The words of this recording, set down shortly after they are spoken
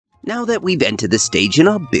Now that we've entered the stage in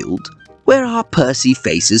our build where our Percy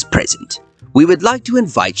face is present, we would like to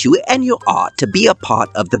invite you and your art to be a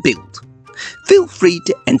part of the build. Feel free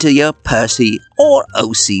to enter your Percy or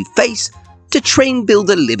OC face to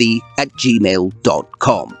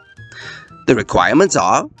trainbuilderlivi@gmail.com. The requirements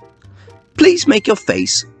are: please make your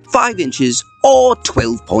face 5 inches or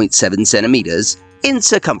 12.7 centimeters in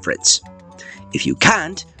circumference. If you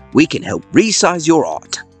can't, we can help resize your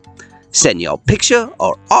art. Send your picture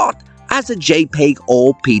or art as a JPEG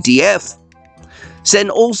or PDF.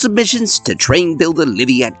 Send all submissions to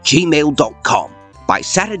trainbuilderlivi@gmail.com by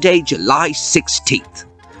Saturday, July 16th.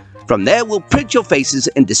 From there, we'll print your faces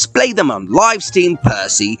and display them on live Steam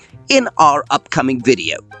Percy in our upcoming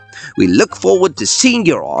video. We look forward to seeing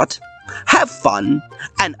your art. Have fun,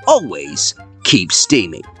 and always keep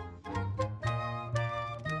steaming.